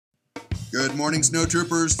Good morning, snow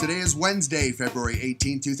troopers. Today is Wednesday, February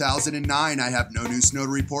 18, 2009. I have no new snow to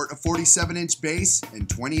report, a 47-inch base and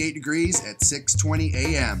 28 degrees at 6:20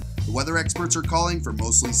 a.m. The weather experts are calling for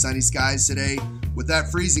mostly sunny skies today with that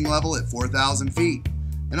freezing level at 4,000 feet.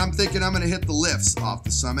 And I'm thinking I'm going to hit the lifts off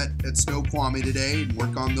the summit at Snoqualmie today and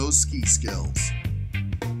work on those ski skills.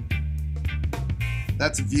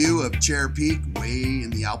 That's a view of Chair Peak way in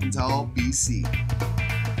the Alpental, BC.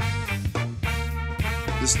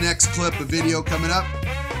 This next clip of video coming up,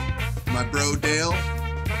 my bro Dale,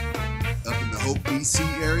 up in the Hope, BC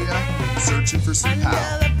area, searching for some power.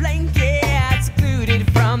 Under the blanket,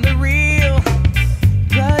 secluded from the real,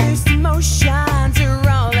 produce emotions are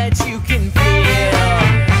all that you can feel.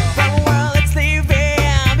 From a world that's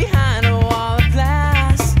living behind a wall of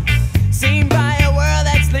glass, seen by a world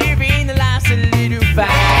that's living the life a little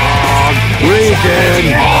fast.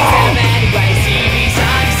 Breathe in.